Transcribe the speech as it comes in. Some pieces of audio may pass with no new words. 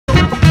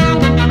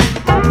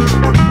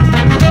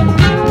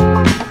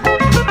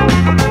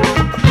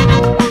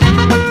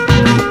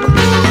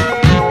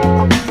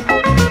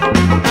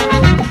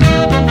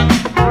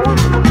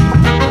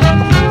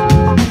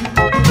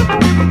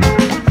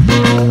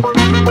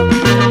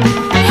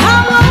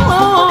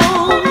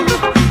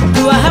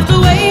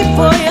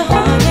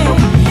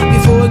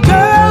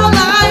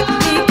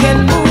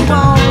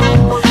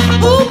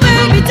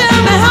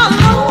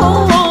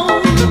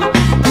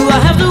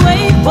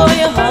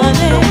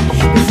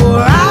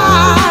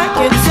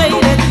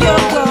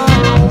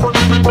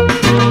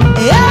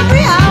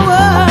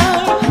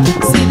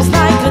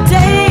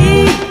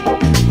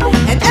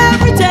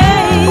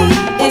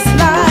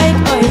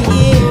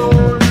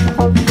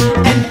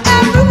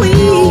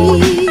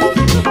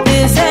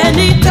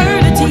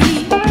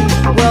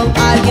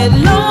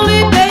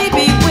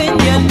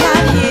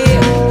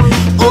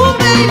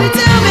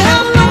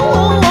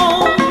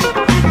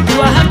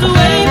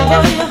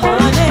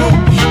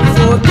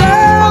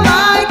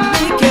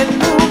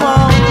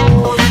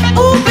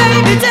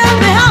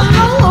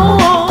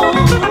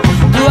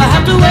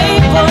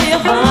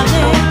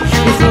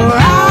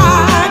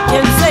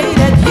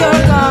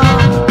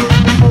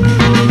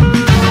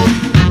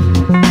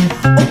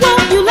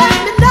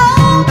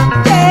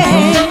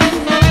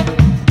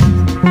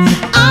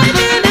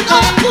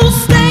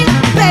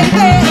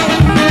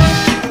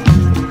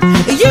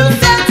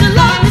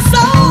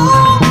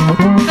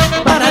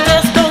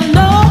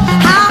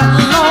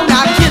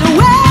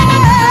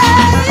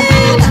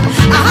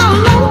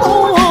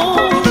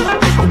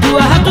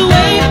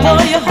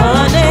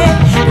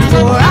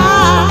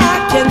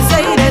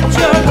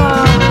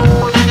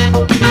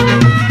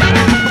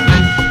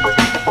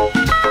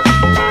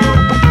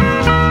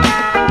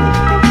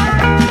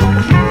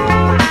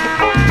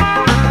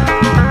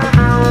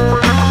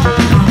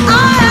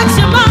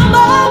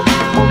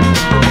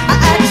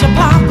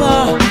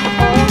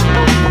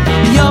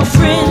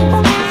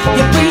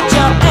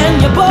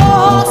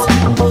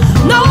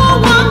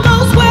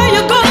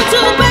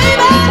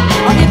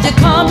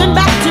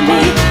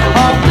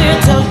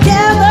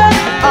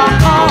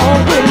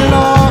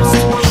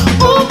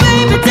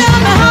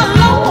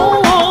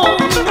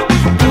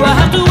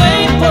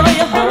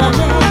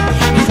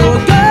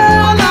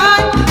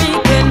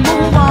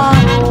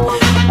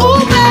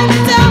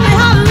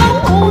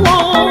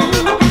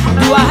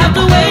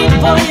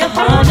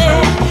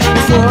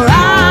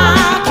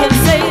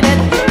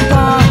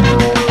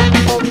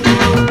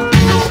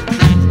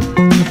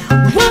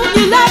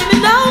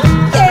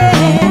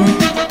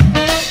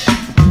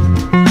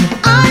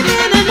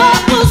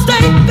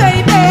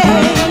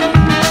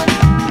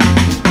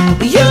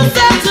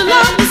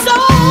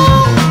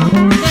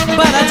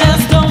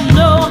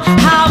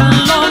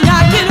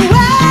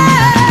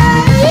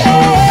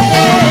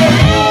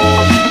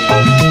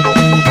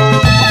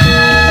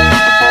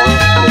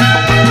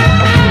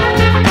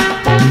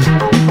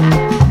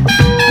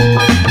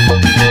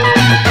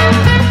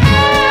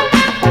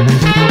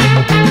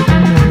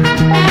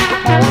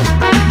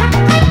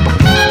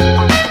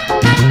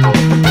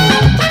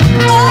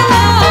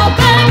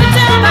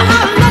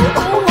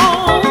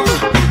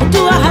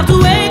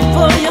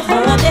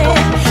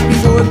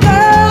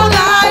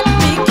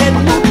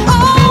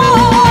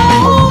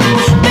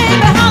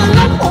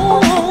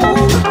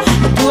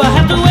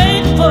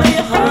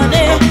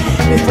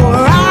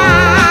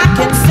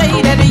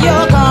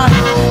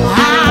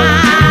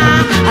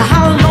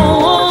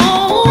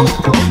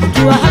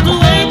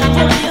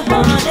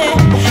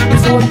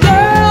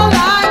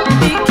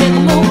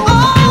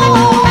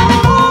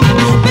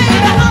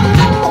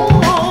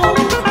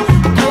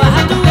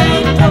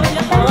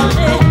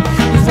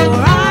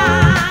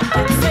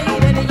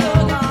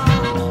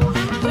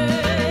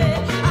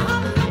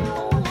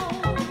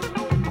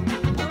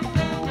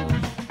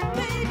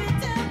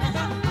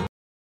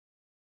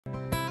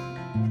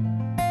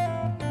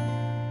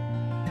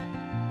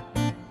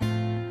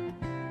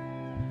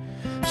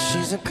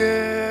She's a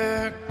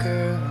good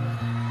girl,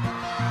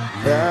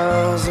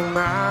 loves her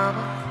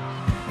mama,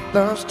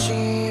 loves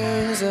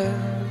Jesus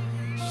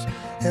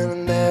and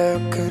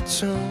America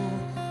too.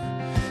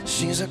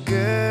 She's a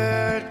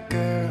good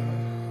girl,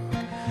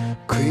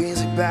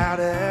 crazy about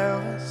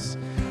Elvis,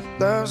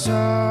 loves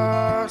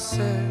horses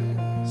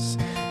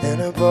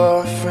and her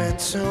boyfriend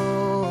too,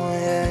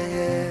 yeah,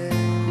 yeah.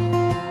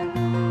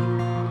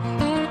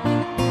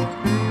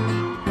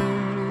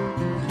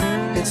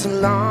 It's a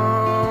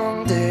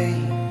long day,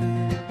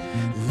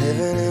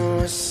 living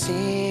in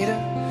Reseda.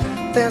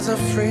 There's a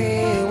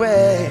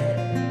freeway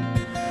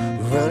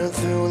running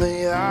through the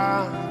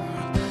yard.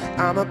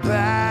 I'm a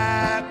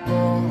bad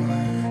boy,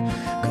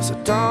 'cause I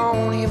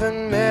don't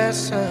even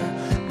miss her.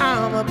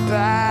 I'm a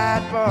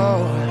bad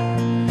boy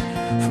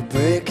for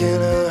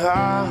breaking her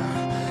heart,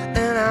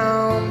 and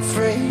I'm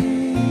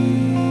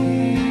free,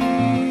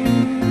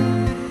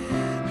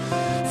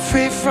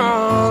 free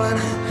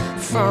falling,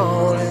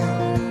 falling.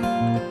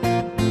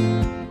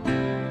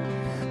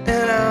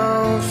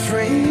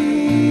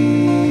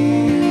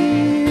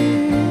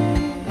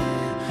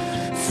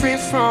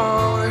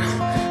 Falling,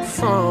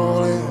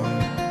 falling.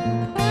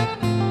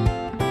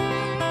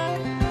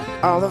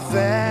 All the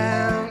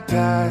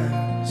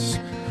vampires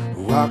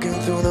walking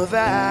through the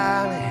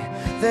valley,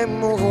 they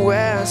move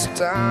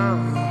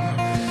westbound,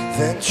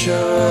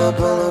 Ventura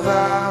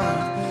Boulevard.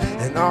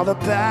 And all the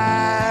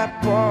bad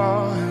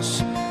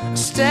boys are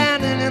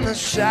standing in the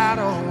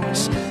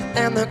shadows,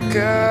 and the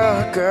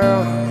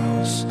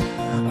girls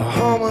are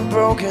home with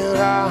broken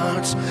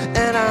hearts,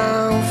 and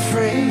I'm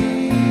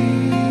free.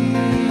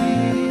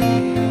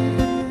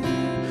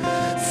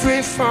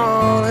 Free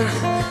falling,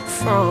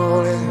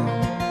 falling.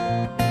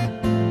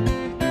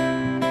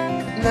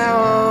 Now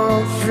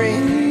I'm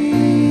free.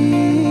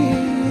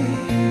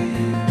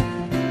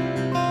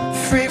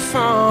 Free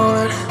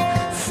falling,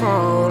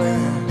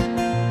 falling.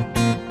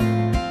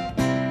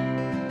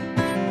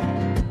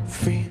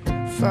 Free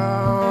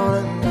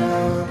falling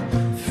now.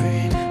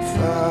 Free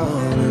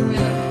falling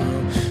now.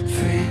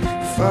 Free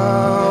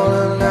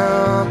falling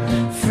now.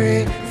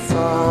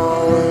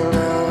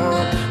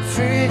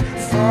 Free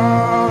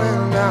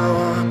falling now.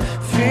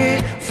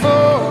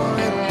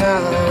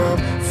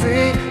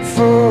 Free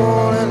falling.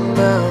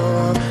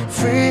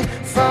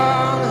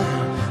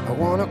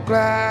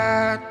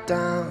 Glide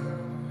down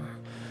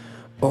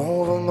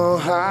over my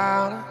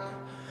heart.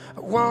 I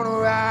wanna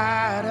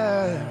ride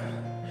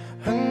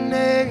her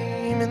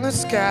name in the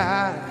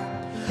sky.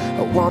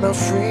 I wanna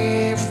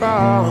free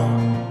fall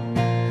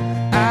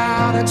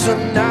out into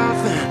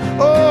nothing.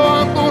 Oh,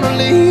 I'm gonna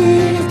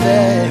leave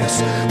this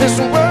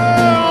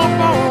world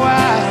for a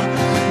while.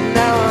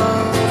 Now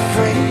I'm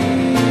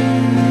free,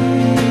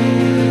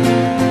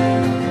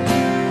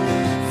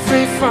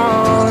 free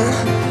falling,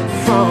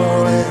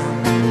 falling.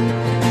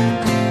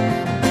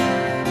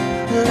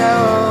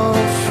 Now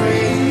I'm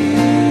free,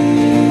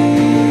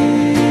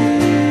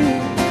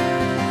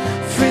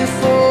 free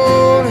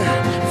falling,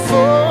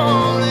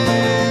 falling.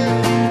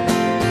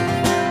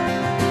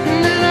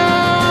 And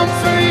I'm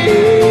free,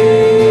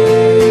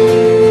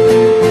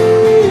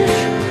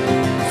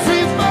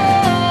 free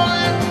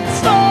falling,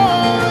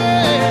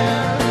 falling.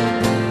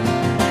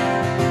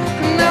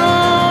 Now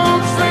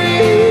I'm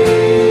free,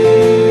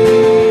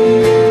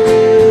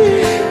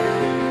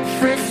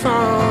 free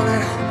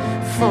falling,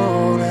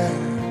 falling.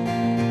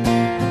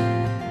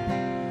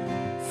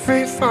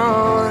 Free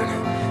falling,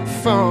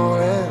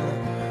 falling.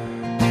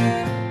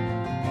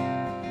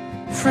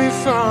 Free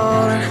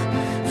falling,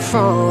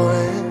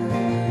 falling.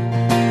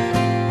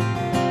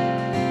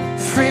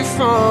 Free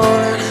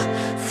falling,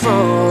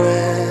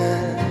 falling.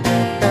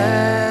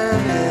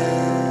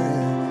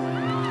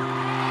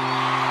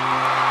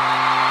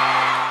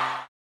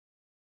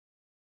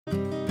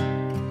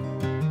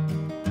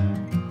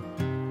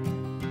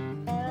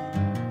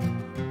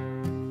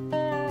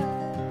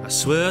 I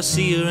swear I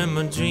see her in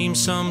my dreams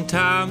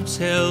sometimes,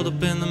 held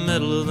up in the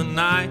middle of the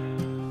night,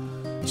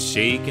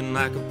 shaking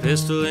like a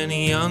pistol in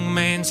a young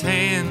man's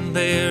hand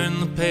there in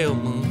the pale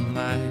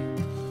moonlight.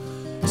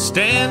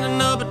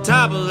 Standing up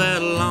atop of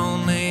that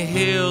lonely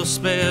hill,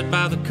 spared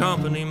by the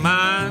company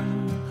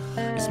mine,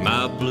 is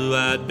my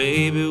blue-eyed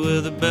baby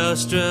with her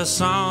best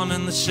dress on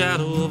in the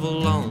shadow of a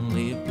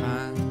lonely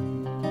pine.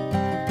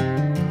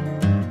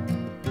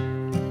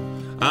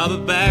 I'll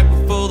be back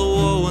before the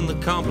war when the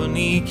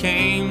company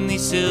came.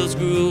 These hills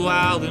grew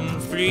wild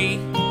and free.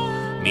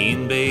 Me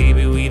and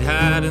baby, we'd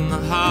hide in the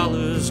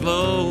hollers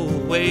low,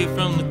 away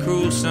from the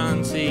cruel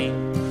sun's heat.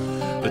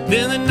 But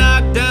then they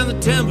knocked down the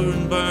timber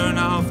and burned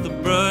off the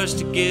brush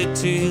to get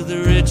to the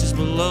riches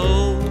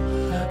below.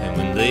 And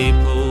when they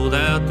pulled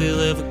out, they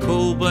left a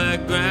cold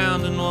black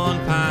ground and one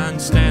pine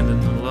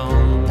standing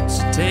alone.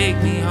 So take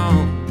me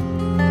home,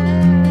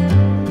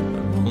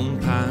 Lone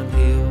Pine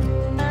Hill.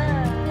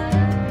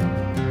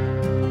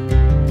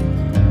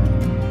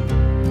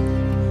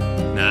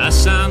 Now I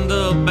signed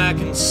up back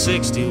in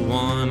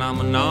 '61. I'm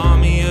an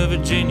Army of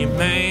Virginia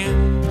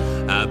man.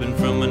 I've been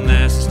from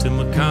Manassas to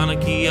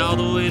McConaughey, all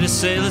the way to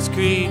Sailor's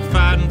Creek,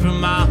 fighting for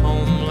my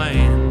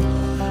homeland.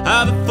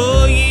 I've been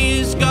 4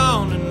 years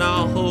gone and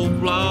all hope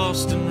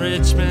lost in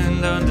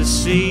Richmond under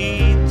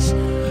siege.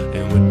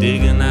 And we're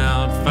digging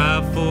out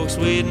 5 Forks,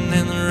 waiting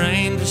in the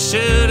rain for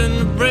Sharon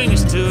to bring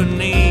us to our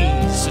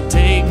knees. So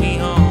take me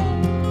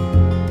home,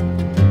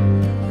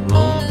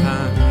 Lone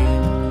Pine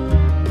Hill.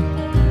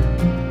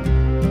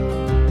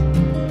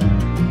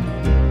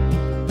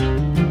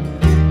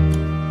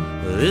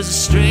 Well, there's a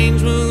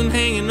strange moon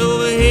hanging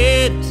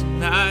overhead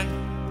tonight,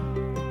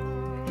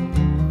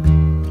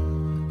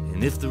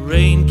 and if the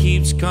rain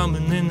keeps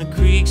coming, then the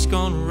creek's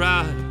gonna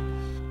rise.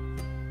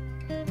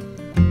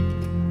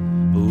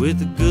 But with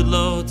the good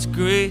Lord's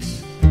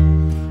grace,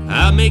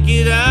 I'll make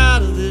it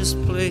out of this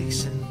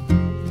place,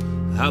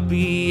 and I'll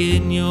be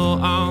in your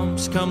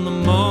arms come the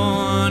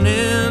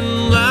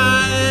morning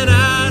light,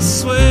 I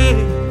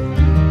swear.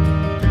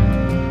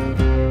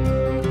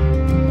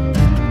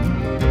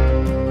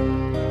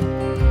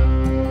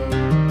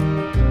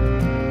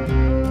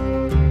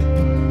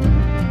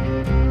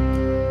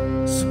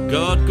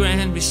 God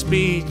grant me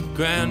speed,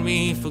 grant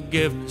me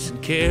forgiveness,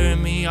 and carry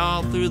me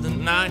all through the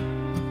night.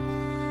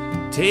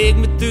 Take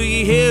me through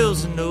your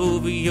hills and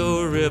over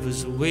your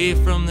rivers, away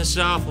from this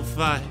awful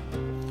fight.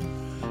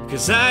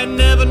 'Cause I ain't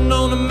never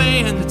known a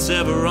man that's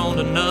ever owned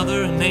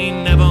another, and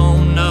ain't never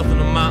owned nothing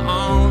of my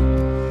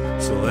own.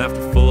 So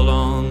after 4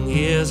 long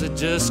years, I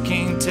just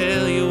can't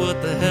tell you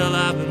what the hell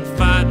I've been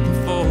fighting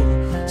for.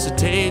 So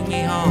take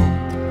me home,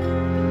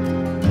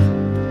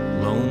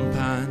 Lone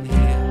Pine Hill.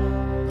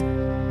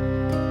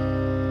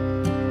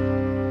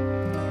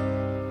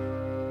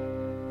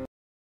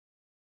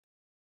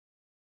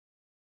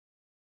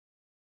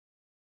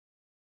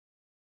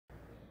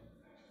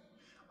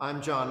 I'm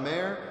John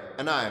Mayer,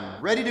 and I'm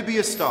ready to be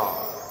a star.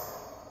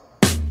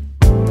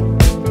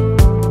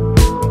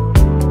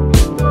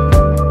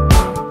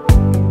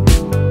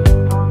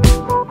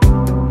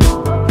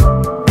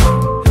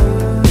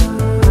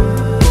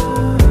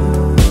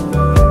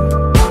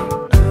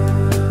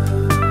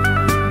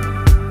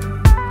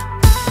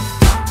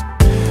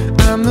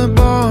 I'm the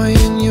boy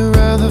in your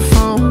other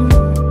phone,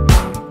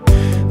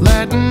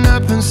 lighting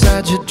up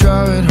inside your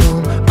drawer at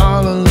home,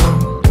 all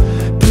alone,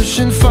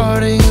 pushing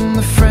 40 in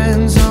the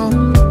friend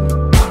zone.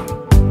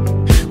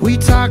 We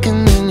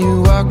talking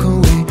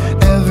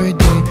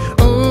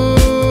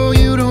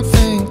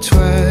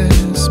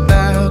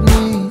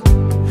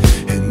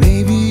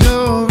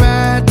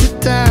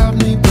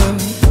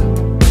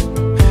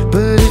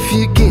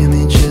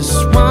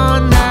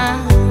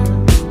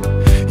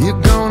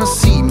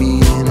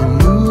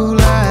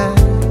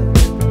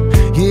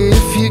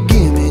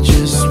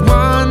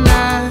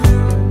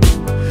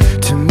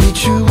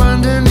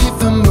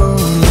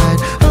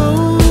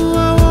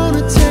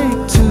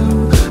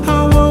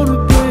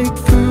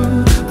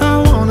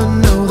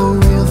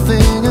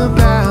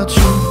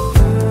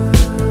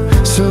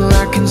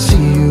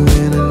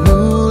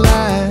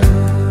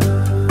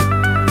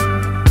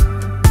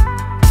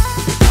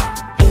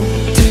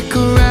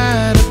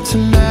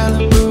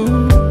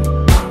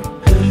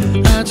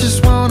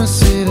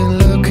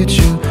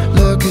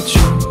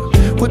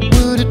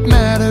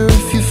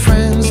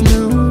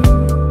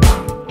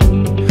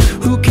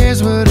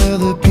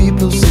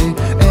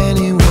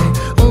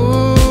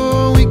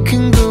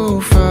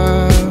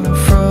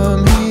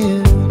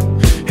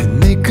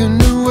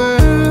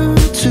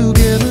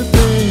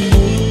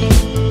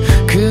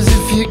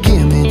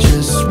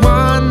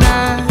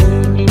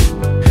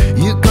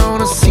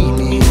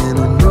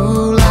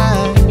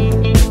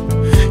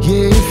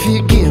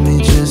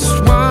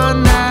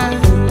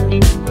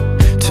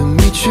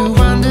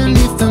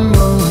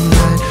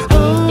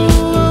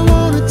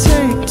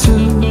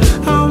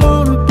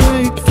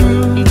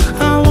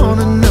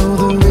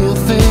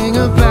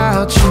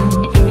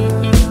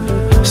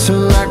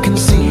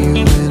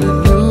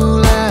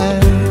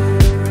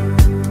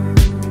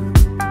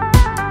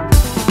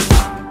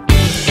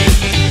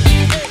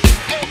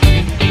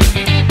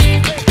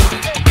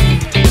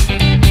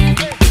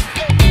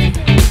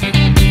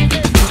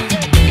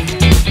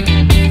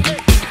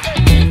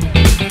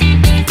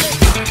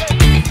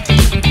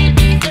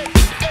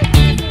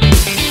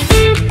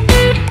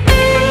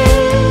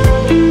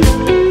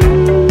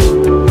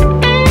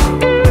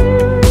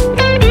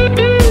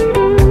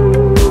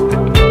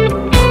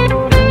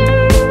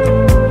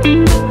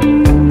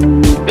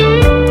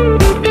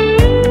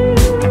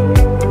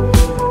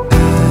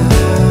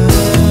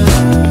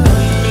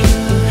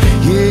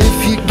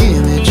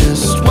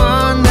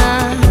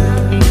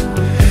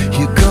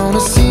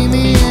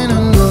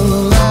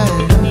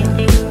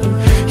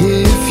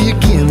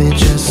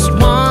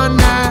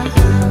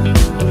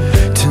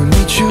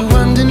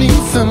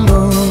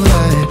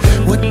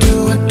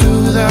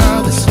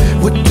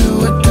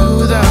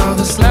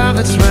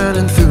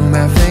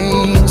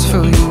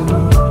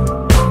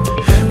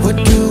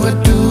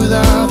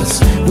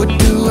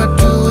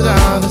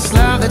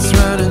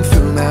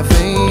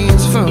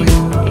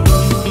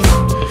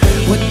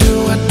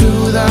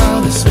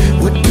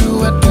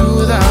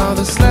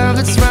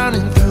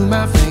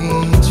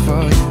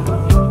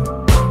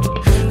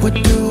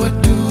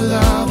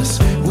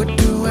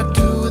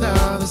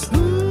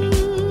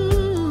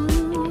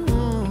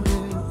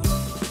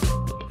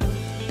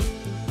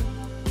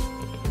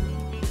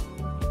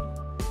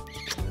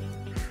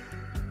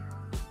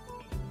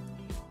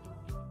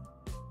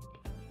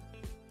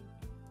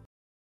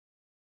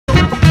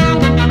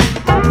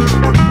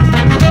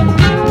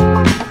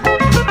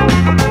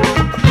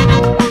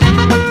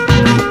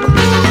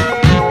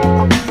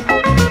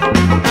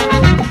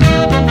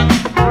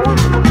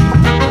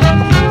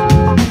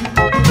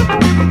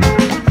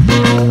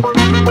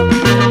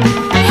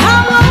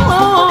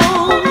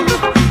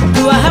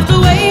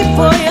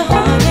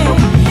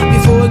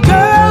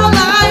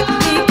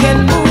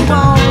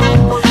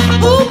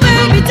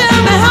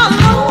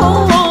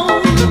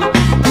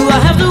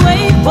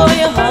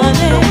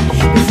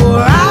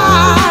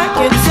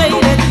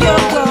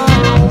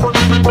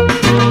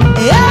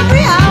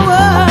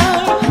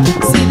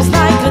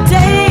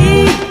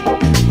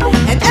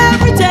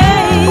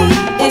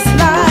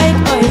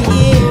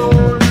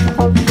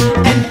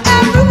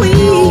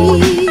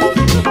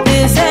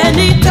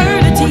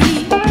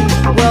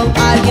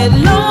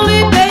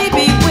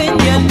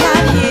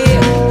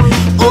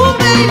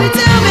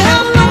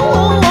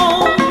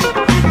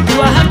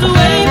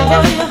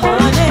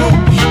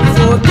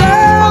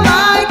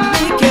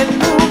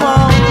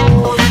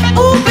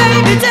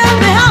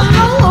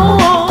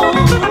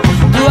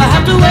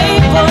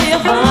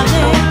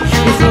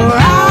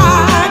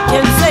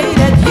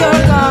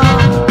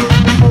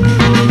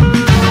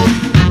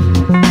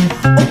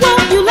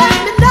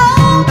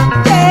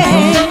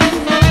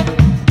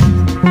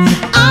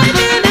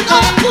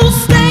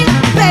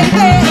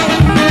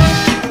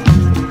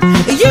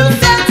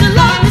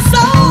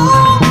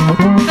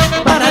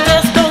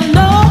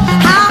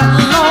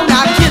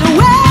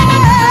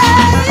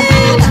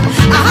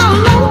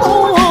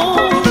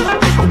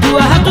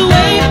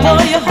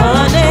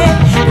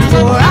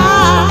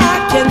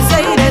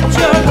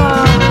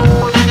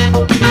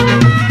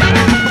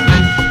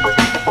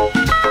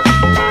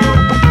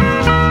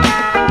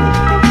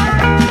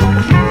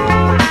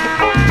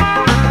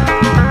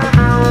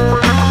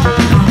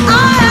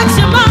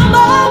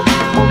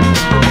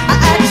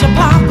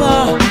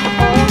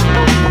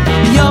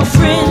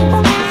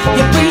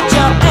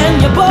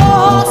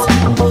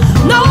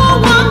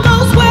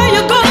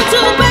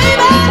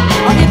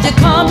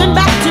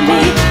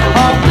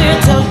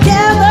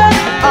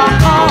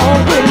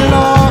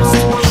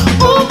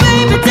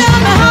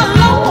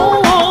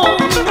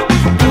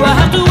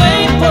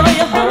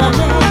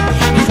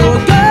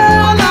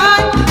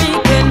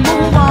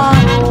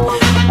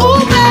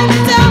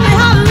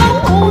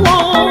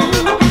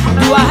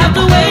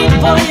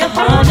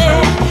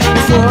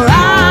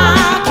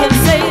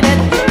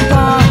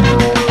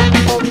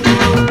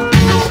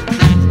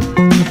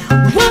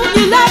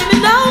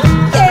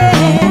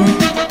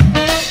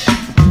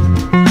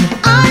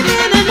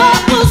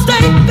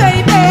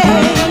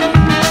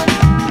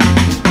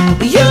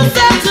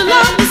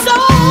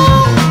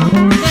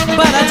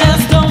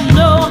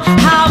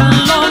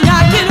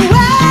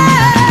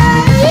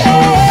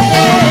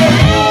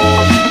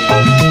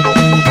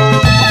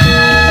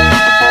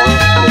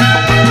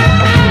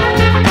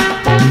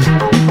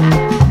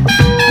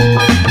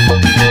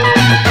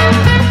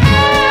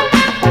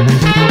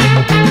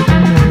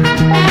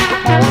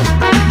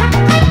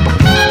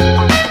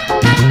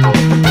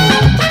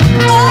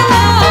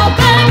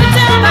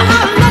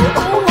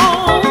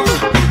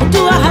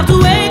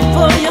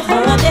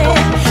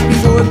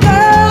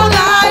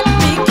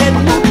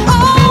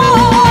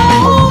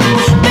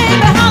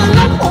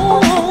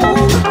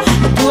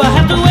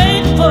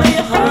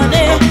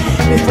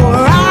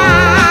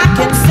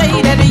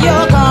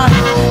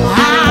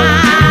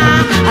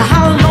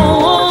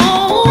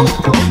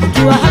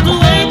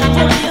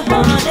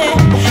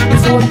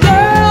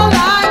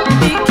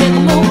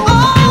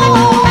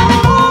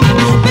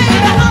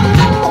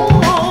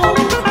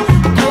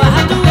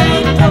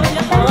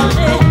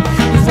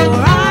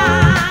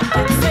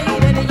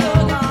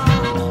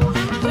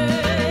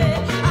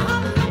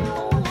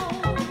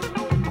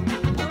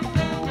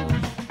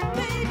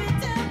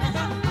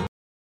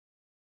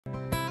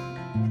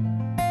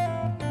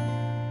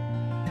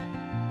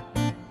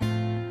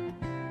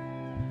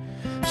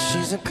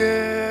She's a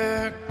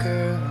good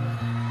girl,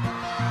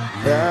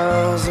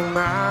 loves her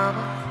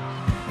mama,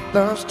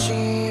 loves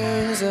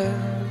Jesus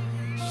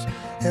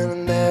and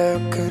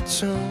America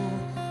too.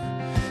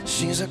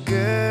 She's a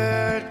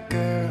good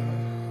girl,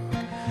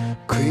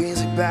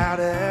 crazy about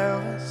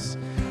Elvis,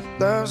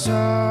 loves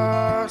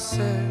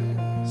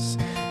horses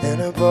and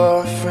her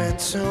boyfriend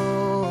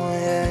too,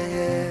 yeah,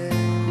 yeah.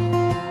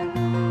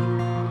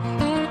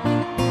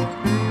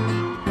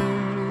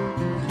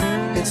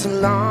 It's a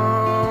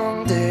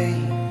long day,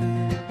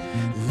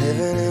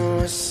 living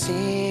in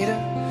Reseda.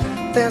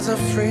 There's a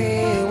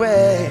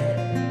freeway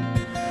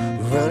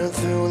running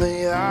through the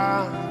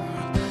yard.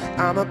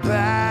 I'm a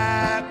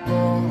bad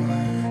boy,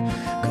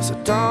 'cause I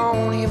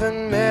don't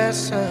even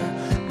miss her.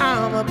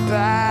 I'm a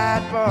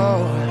bad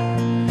boy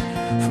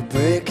for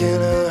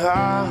breaking her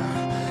heart,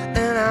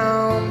 and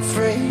I'm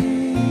free,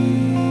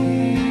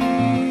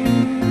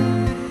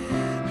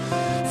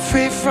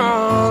 free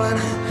falling,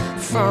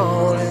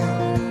 falling.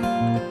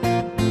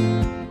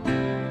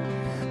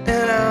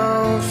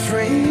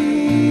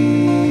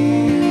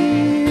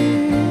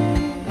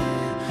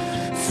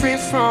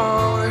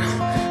 Falling,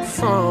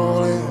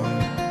 falling.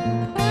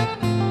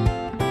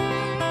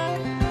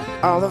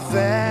 All the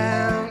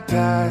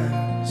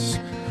vampires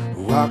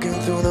walking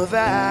through the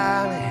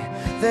valley,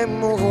 they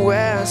move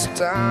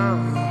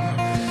westbound,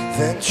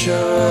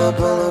 Ventura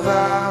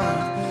Boulevard.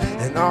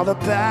 And all the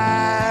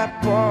bad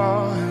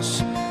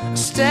boys are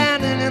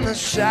standing in the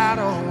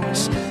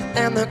shadows,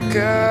 and the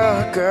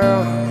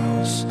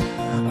girls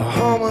are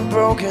home with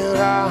broken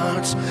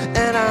hearts,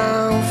 and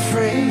I'm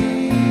free.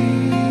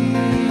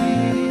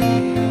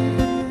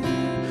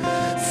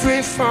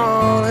 Free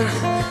falling,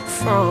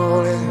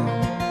 falling.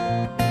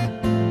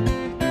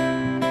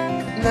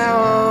 Now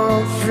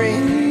I'm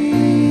free.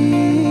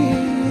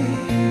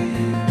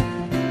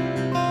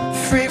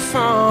 Free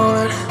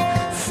falling,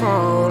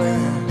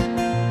 falling.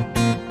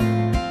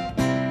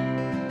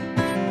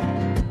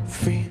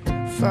 Free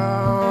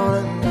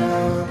falling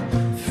now.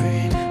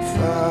 Free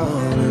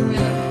falling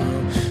now.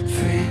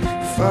 Free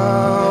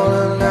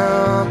falling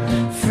now.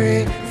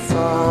 Free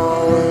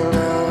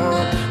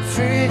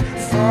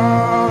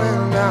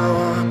falling now.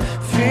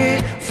 Free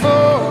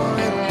falling.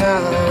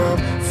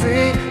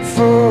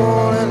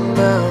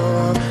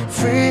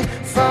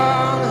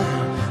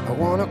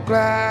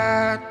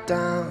 Glide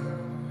down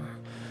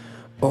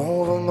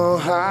over my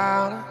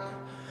heart.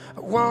 I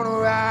wanna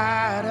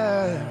ride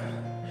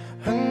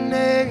her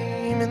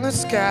name in the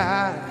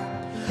sky.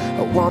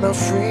 I wanna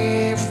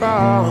free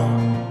fall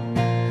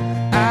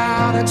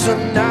out into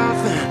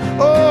nothing.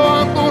 Oh,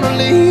 I'm gonna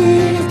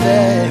leave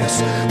this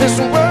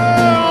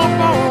world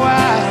for a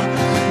while.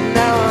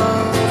 Now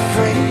I'm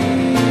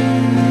free,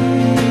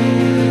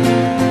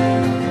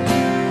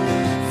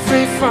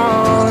 free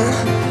falling,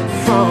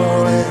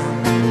 falling.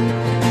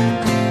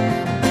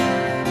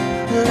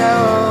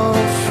 Now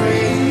I'm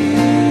free,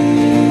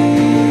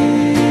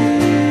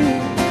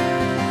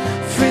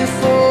 free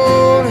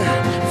falling,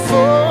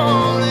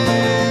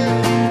 falling.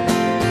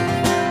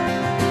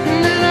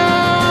 And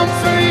I'm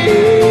free,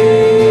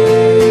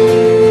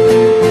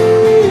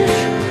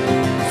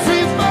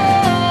 free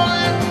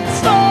falling,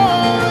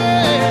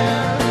 falling.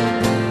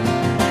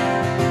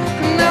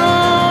 Now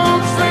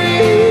I'm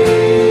free,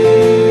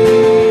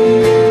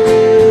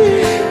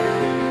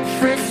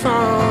 free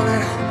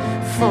falling,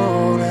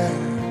 falling.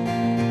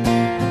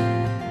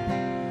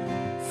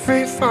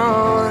 Free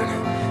falling,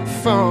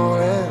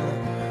 falling.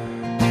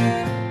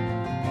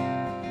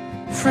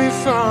 Free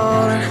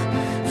falling,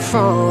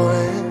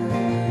 falling.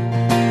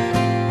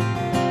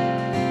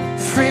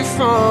 Free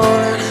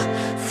falling,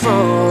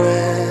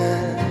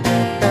 falling.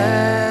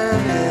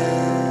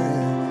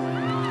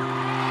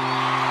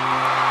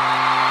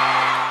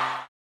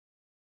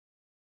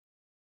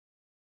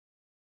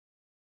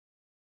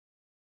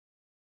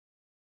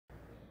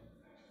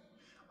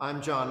 I'm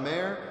John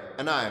Mayer,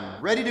 and I'm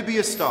ready to be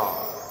a star.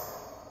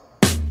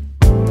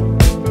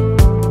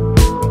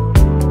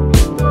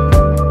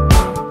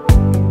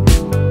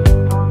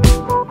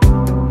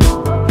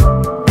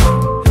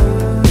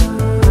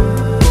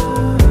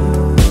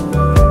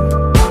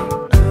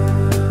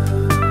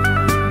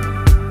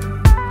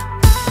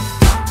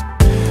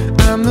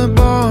 I'm the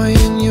boy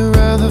in your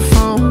other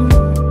phone,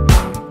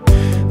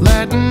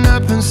 lighting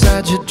up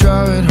inside your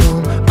drawer at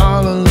home,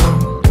 all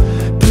alone,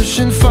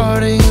 pushing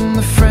 40 in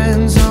the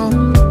friend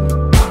zone.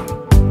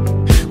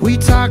 We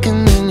talk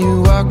and then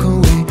you walk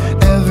away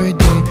every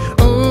day.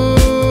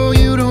 Oh,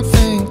 you don't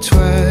think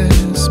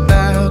twice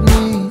about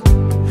me,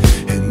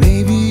 and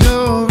maybe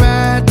you're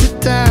right to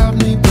doubt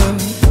me,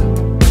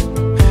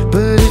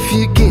 but if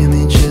you give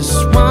me just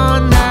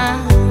one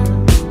night,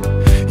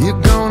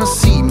 you're gonna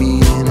see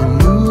me in a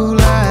new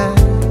light.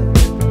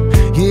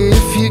 Yeah,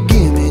 if you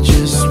give me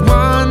just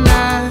one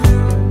night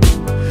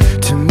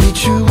to meet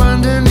you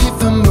underneath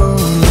the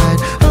moonlight.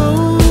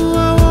 Oh,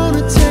 I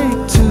wanna take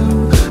two,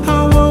 I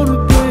wanna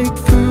break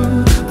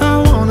through, I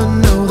wanna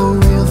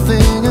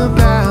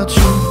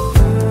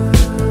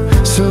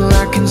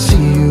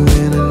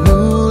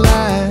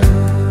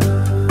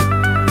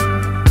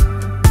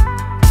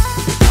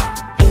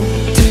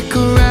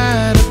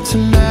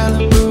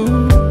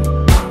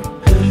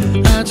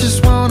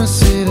just wanna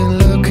sit and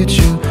look at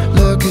you,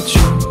 look at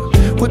you.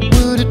 What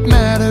would it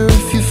matter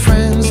if your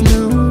friends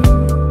knew?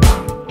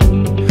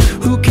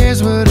 Who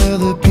cares what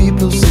other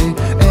people say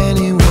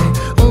anyway?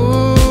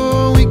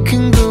 Oh, we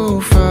can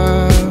go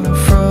far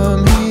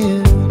from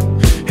here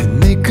and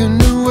make a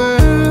new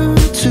world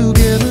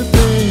together,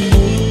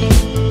 babe.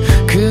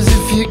 'Cause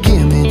if you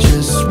give me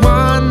just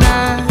one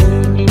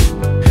night,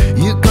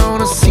 you're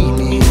gonna see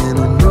me in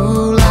a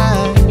new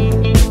light.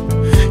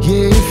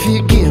 Yeah, if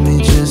you give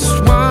me just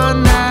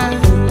one night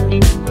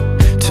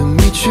to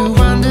meet you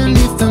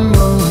underneath the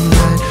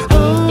moonlight.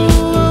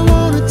 Oh, I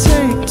wanna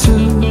take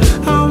two,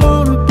 I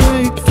wanna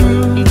break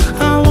through,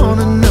 I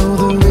wanna know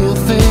the real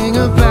thing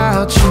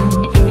about you,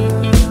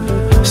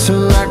 so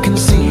I can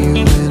see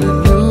you in a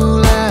new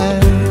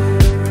light.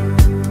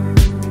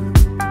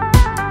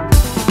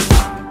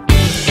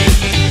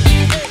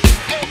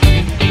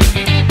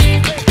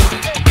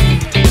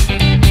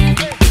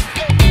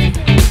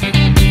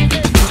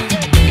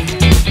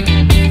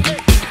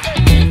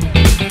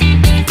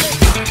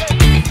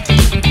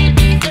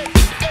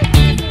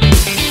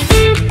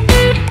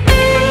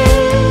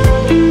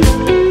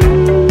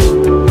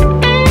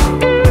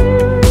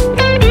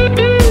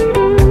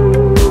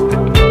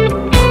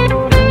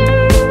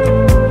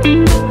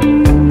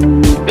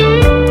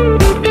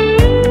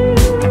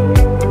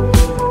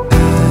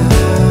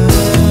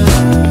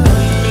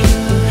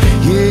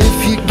 Yeah, if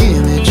you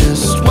give me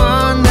just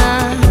one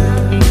night,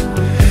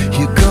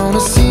 you're gonna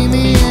see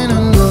me in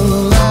a new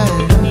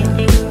light.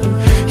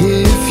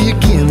 Yeah, if you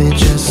give me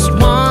just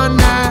one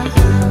night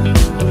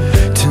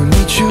to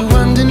meet you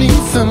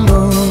underneath the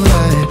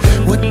moonlight.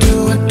 What do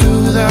I do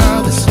with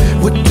all this?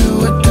 What do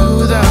I do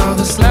with all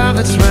this love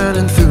that's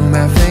running through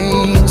my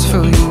veins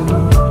for you?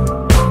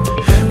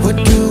 What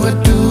do I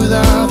do with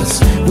all this?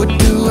 What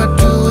do I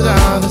do with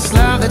all this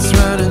love that's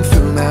running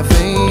through my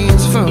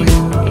veins for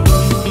you?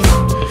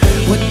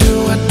 What do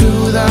I do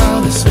with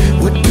all this?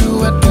 What do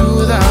I do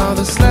with all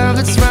this love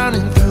that's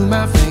running through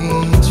my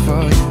veins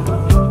for you?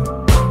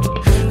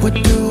 What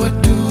do I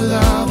do with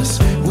all this?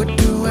 What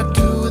do I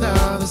do with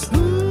all this? Ooh,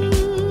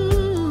 yeah.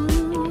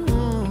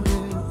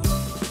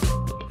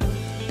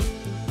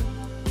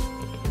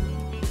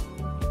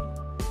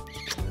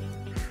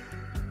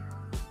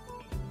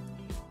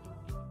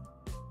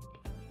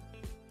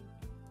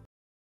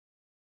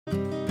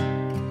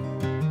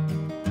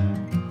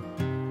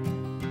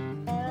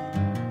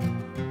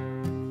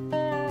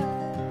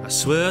 I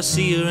swear I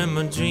see her in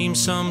my dreams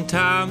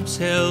sometimes,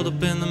 held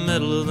up in the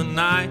middle of the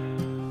night,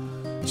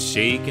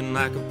 shaking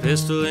like a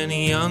pistol in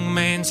a young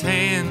man's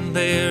hand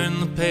there in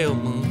the pale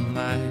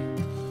moonlight.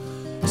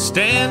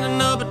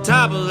 Standing up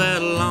atop of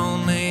that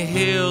lonely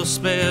hill,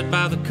 spared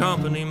by the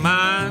company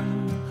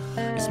mine,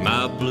 is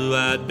my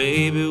blue-eyed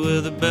baby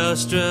with a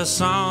best dress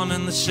on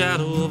in the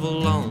shadow of a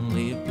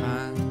lonely pine.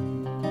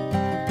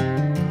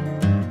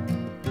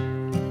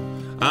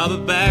 I'll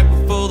be back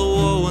before the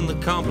war when the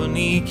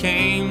company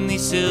came.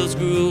 These hills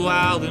grew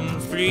wild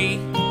and free.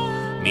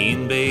 Me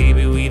and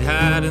baby, we'd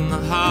hide in the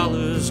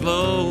hollers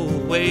low,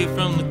 away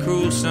from the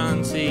cruel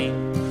sun's heat.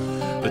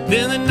 But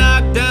then they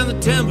knocked down the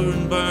timber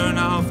and burn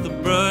off the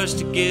brush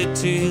to get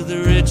to the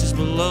ridges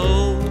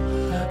below.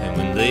 And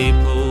when they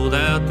pulled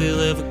out, they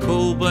left a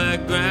cold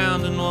black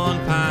ground and one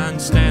pine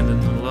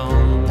standing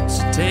alone.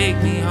 So take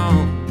me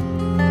home,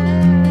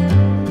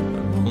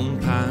 Lone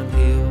Pine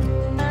Hill.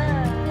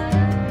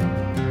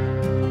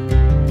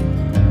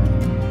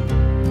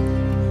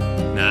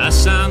 Now I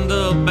signed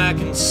up back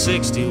in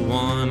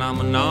 '61. I'm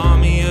an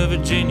Army of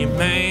Virginia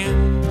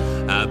man.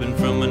 I've been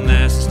from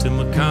Manassas to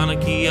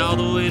McConaughey, all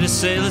the way to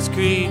Sailor's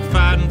Creek,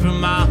 fighting for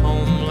my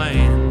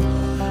homeland.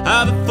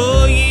 I've been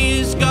 4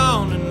 years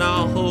gone and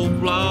all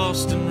hope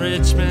lost in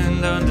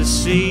Richmond under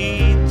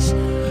siege.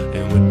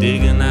 And we're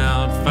digging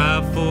out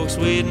 5 Forks,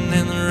 waiting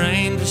in the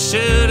rain for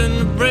Sharon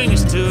to bring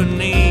us to our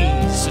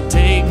knees. So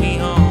take me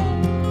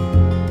home,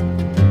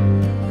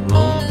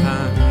 Lone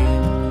Pine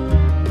Hill.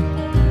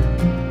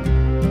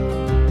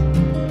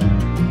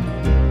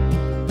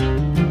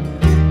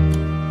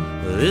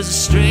 Well, there's a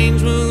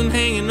strange moon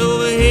hanging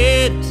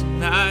overhead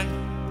tonight,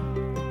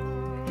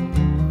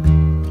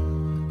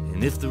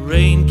 and if the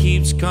rain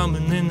keeps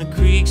coming, then the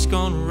creek's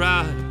gonna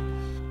rise.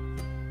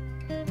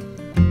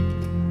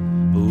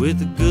 But with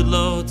the good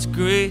Lord's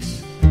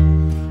grace,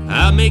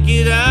 I'll make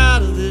it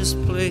out of this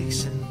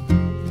place,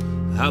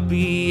 and I'll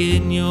be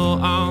in your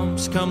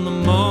arms come the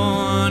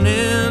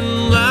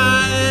morning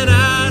light,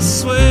 I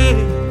swear.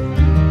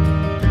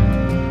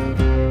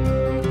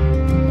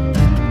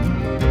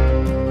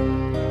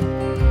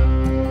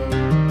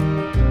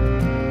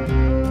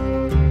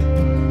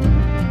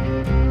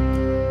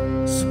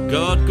 So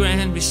God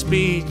grant me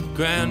speed,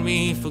 grant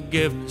me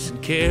forgiveness,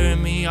 and carry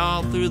me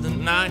all through the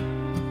night.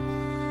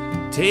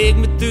 Take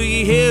me through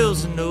your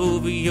hills and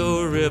over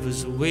your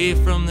rivers, away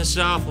from this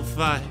awful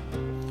fight.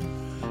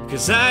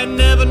 'Cause I ain't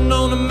never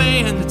known a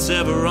man that's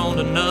ever owned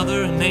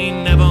another, and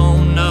ain't never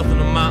owned nothing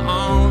of my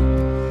own.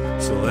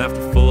 So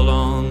after 4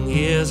 long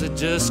years, I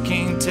just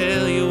can't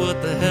tell you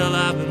what the hell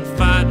I've been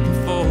fighting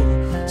for.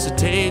 So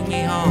take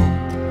me home,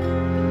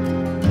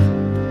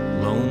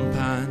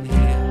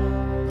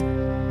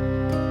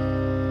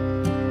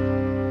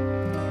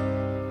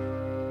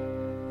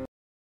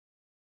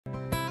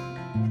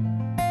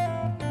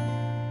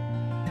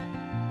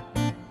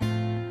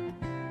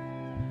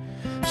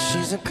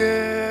 She's a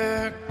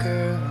good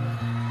girl,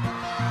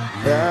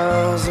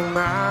 loves her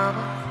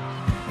mama,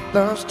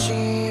 loves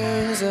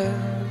Jesus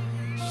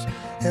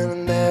and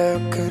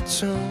America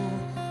too.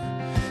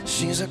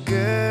 She's a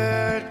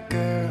good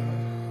girl,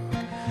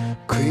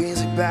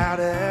 crazy about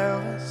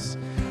Elvis,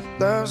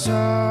 loves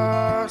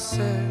horses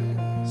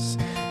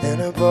and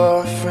her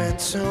boyfriend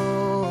too,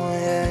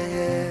 yeah,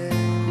 yeah.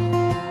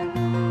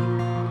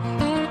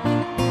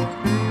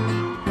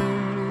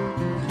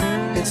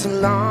 It's a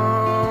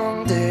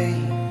long day,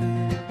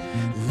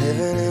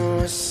 living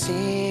in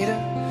Reseda.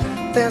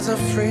 There's a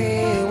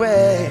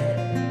freeway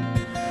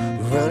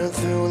running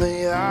through the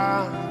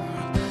yard.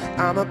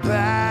 I'm a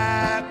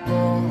bad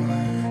boy,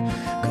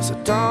 'cause I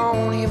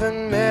don't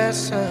even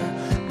miss her.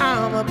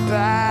 I'm a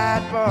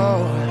bad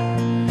boy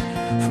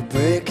for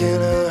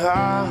breaking her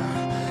heart,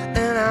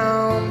 and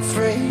I'm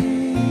free,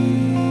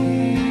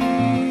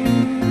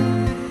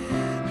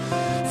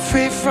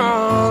 free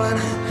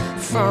falling,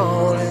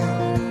 falling.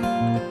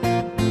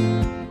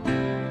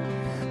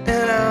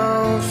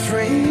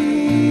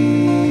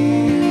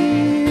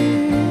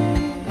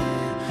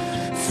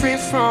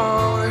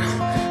 Falling,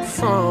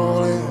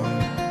 falling.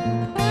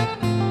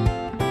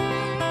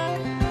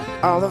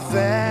 All the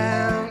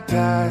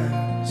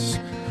vampires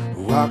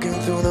walking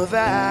through the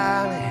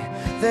valley,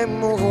 they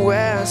move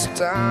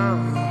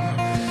westbound,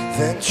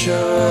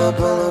 Ventura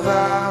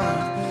Boulevard.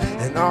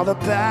 And all the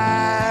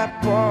bad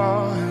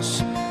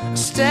boys are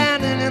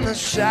standing in the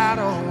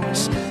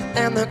shadows,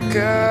 and the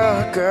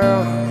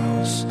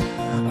girls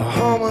are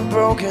home with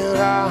broken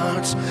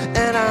hearts,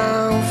 and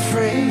I'm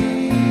free.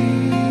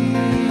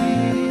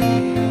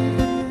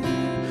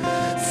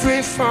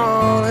 Free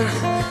falling,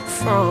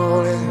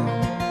 falling.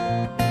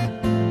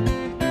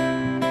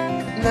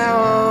 Now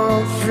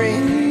I'm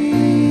free.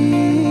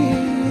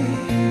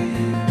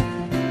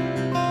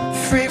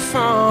 Free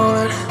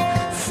falling,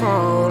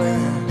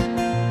 falling.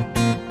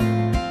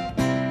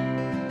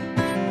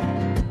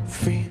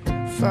 Free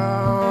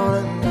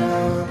falling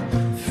now.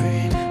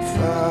 Free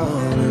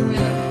falling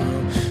now.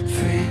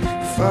 Free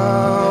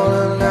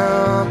falling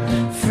now.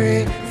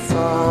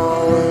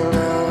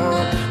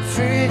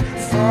 Free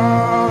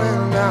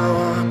falling now.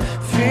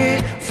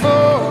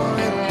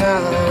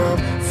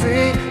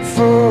 Free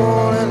falling.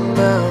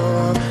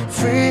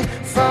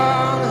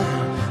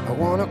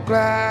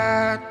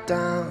 Glide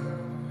down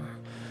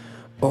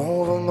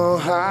over my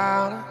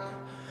heart.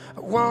 I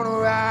wanna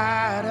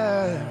ride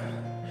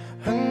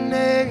her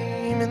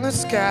name in the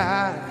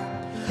sky.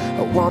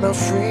 I wanna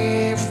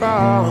free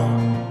fall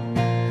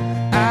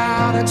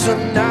out into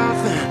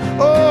nothing.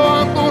 Oh,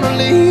 I'm gonna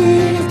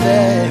leave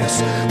this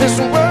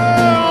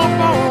world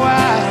for a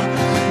while.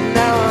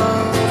 Now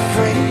I'm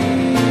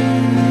free,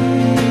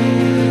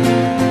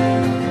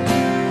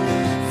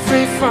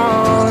 free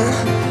falling,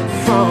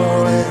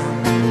 falling.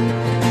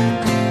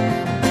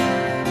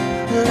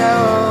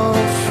 Now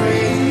I'm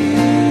free,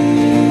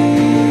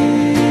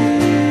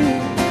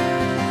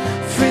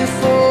 free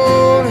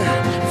falling,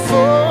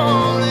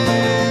 falling.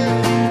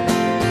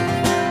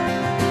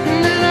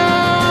 And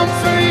I'm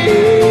free,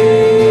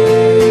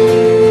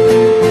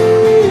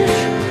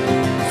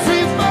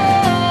 free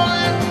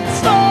falling,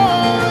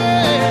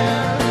 falling.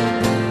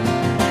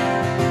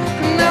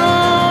 Now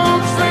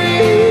I'm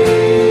free,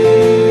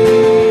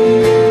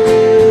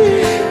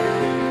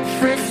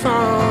 free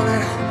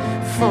falling,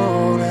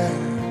 falling.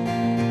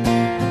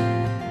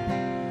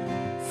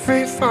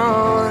 Free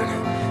falling,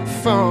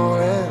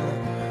 falling.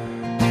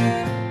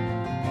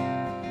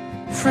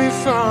 Free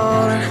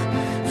falling,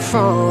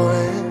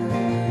 falling.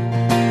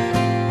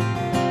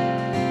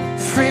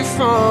 Free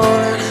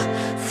falling,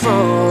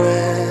 falling.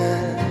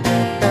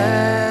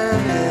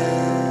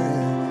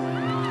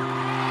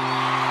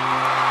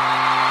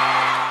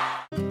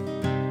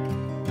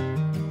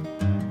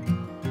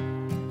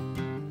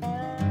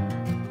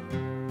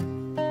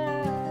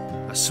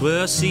 I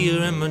swear I see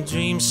her in my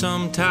dreams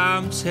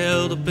sometimes,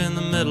 held up in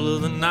the middle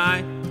of the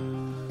night,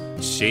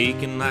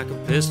 shaking like a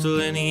pistol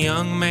in a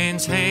young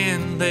man's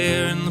hand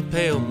there in the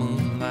pale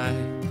moonlight.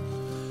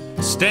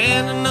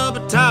 Standing up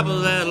atop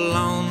of that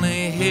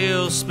lonely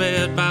hill,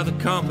 spared by the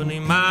company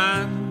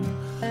mine,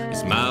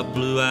 is my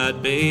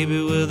blue-eyed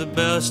baby with her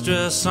best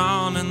dress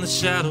on in the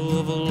shadow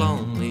of a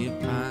lonely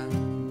pine.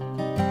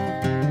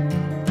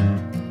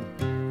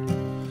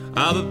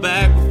 I'll be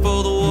back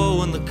before the war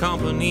when the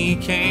company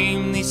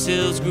came. These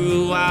hills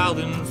grew wild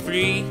and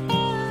free.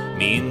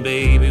 Me and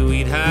baby,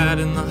 we'd hide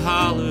in the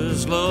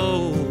hollers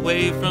low,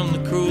 away from the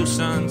cruel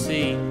sun's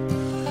heat.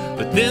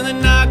 But then they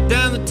knocked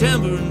down the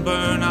timber and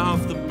burned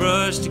off the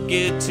brush to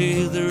get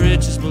to the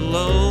riches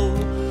below.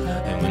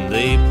 And when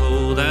they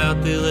pulled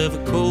out, they left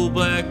a cold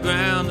black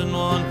ground and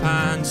one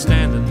pine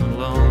standing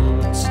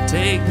alone. So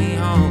take me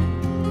home,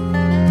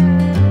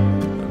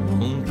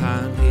 Lone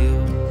Pine Hill.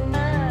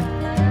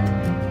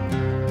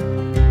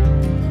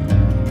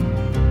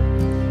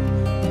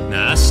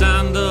 I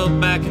signed up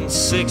back in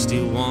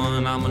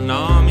 '61. I'm an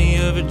Army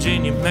of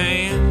Virginia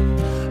man.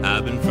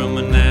 I've been from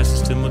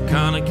Manassas to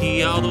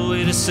McConaughey, all the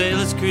way to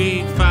Sailor's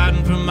Creek,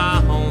 fighting for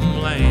my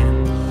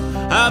homeland.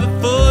 I've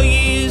been 4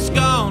 years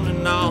gone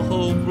and all all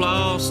hope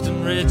lost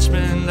in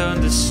Richmond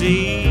under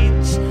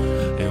siege.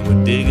 And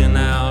we're digging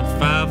out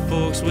 5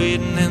 Forks,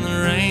 waiting in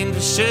the rain for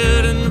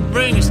Sharon to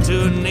bring us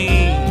to our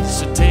knees.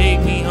 So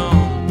take me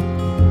home,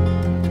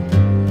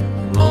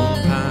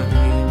 Lone Pine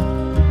Hill.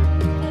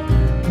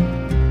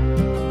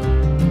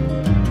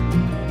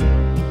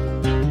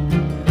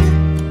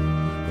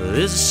 Well,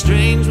 there's a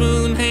strange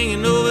moon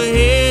hanging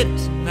overhead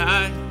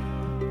tonight,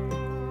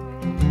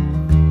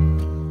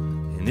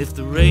 and if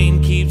the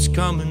rain keeps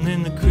coming,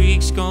 then the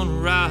creek's gonna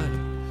rise.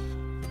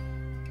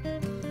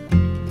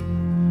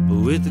 But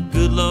with the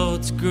good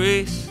Lord's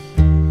grace,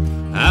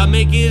 I'll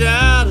make it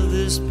out of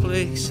this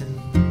place,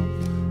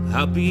 and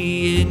I'll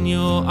be in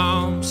your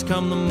arms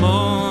come the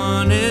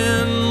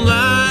morning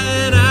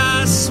light,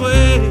 I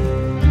swear.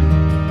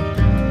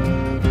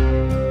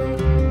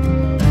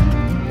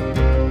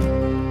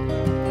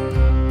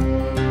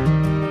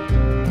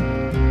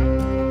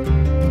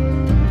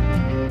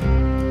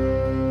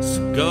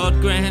 So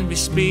God grant me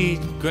speed,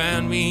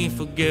 grant me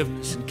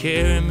forgiveness, and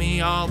carry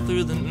me all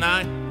through the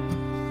night.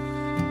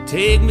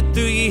 Take me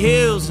through your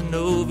hills and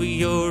over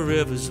your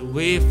rivers,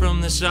 away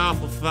from this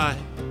awful fight.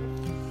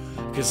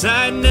 'Cause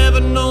I ain't never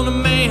known a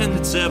man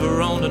that's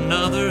ever owned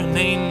another, and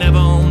ain't never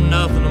owned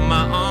nothing of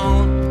my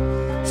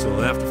own.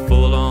 So after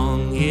 4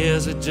 long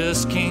years, I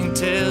just can't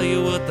tell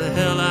you what the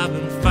hell I've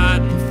been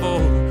fighting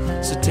for.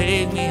 So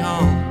take me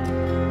home.